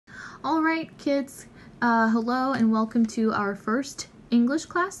All right, kids, hello and welcome to our first English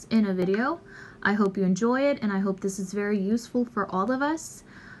class in a video. I hope you enjoy it and I hope this is very useful for all of us.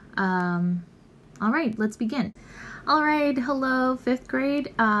 All right, let's begin. All right, hello, 5th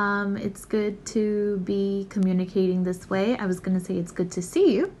grade. It's good to be communicating this way. I was going to say it's good to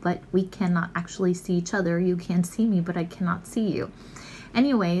see you, but we cannot actually see each other. You can see me, but I cannot see you.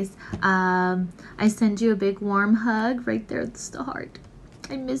 Anyways, I send you a big warm hug right there. It's the heart.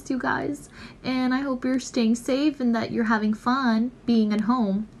 I miss you guys, and I hope you're staying safe and that you're having fun being at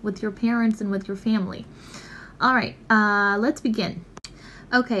home with your parents and with your family. All right, let's begin.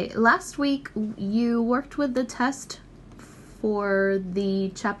 Okay, last week you worked with the test for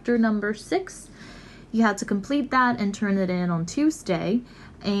the chapter number 6. You had to complete that and turn it in on Tuesday.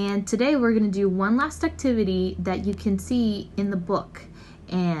 And today we're going to do one last activity that you can see in the book.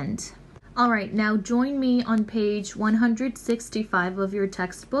 And all right, now join me on page 165 of your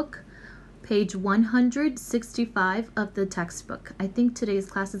textbook. Page 165 of the textbook. I think today's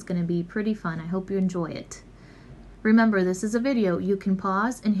class is going to be pretty fun. I hope you enjoy it. Remember, this is a video. You can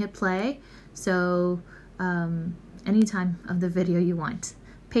pause and hit play, so any time of the video you want.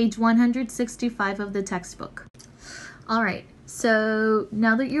 Page 165 of the textbook. All right, so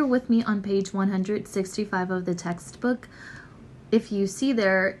now that you're with me on page 165 of the textbook, if you see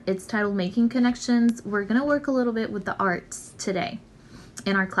there, it's titled Making Connections. We're going to work a little bit with the arts today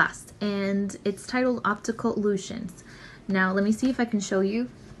in our class, and it's titled Optical Illusions. Now, let me see if I can show you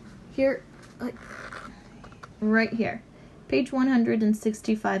here, right here, page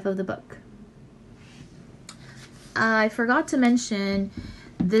 165 of the book. I forgot to mention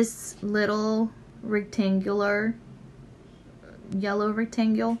this little rectangular, yellow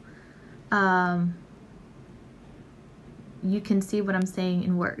rectangle. You can see what I'm saying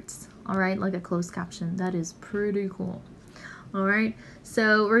in words, all right, like a closed caption. That is pretty cool. All right,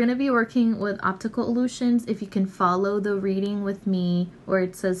 so we're going to be working with optical illusions. If you can follow the reading with me where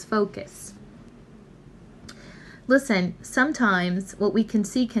it says focus. Listen, sometimes what we can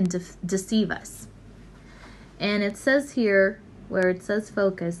see can deceive us. And it says here where it says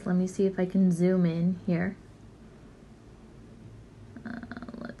focus, let me see if I can zoom in here.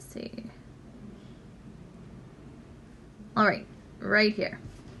 Let's see. All right, right here,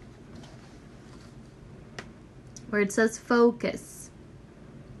 where it says focus,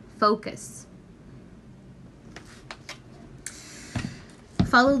 focus.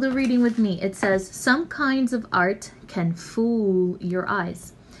 Follow the reading with me. It says, some kinds of art can fool your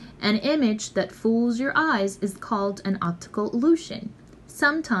eyes. An image that fools your eyes is called an optical illusion.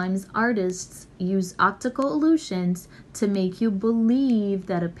 Sometimes artists use optical illusions to make you believe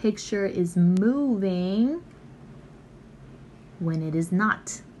that a picture is moving when it is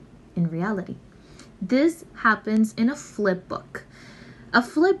not in reality. This happens in a flip book. A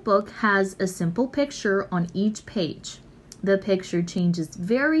flip book has a simple picture on each page. The picture changes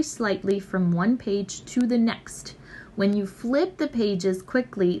very slightly from one page to the next. When you flip the pages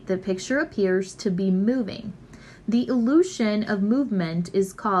quickly, the picture appears to be moving. The illusion of movement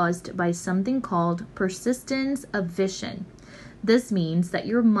is caused by something called persistence of vision. This means that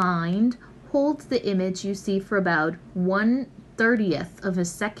your mind holds the image you see for about 1/30th of a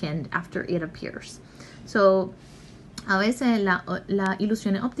second after it appears. So, a veces las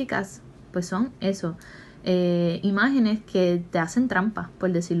ilusiones ópticas pues son eso, imágenes que te hacen trampa,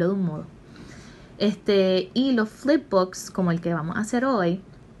 por decirlo de un modo. Y los flipbooks, como el que vamos a hacer hoy,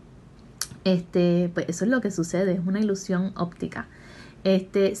 pues eso es lo que sucede, es una ilusión óptica.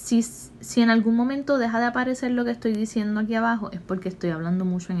 Si en algún momento deja de aparecer lo que estoy diciendo aquí abajo, es porque estoy hablando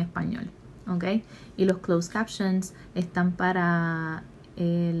mucho en español. ¿Ok? Y los closed captions están para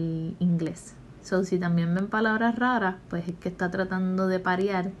el inglés. So, si también ven palabras raras, pues es que está tratando de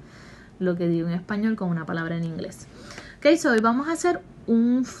parear lo que digo en español con una palabra en inglés. Ok, so hoy vamos a hacer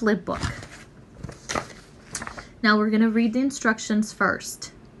un flipbook. Now we're going to read the instructions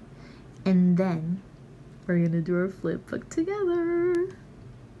first. And then we're going to do our flipbook together.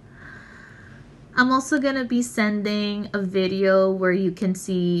 I'm also going to be sending a video where you can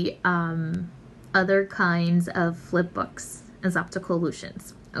see other kinds of flipbooks as optical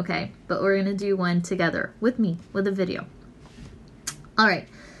illusions, okay? But we're going to do one together with me, with a video. All right,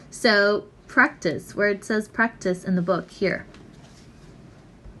 so practice, where it says practice in the book here.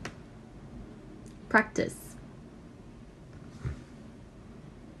 Practice.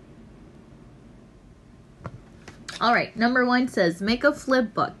 All right, number 1 says, make a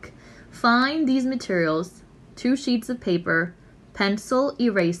flipbook. Find these materials, 2 sheets of paper, pencil,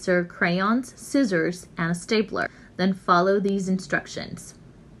 eraser, crayons, scissors, and a stapler. Then follow these instructions.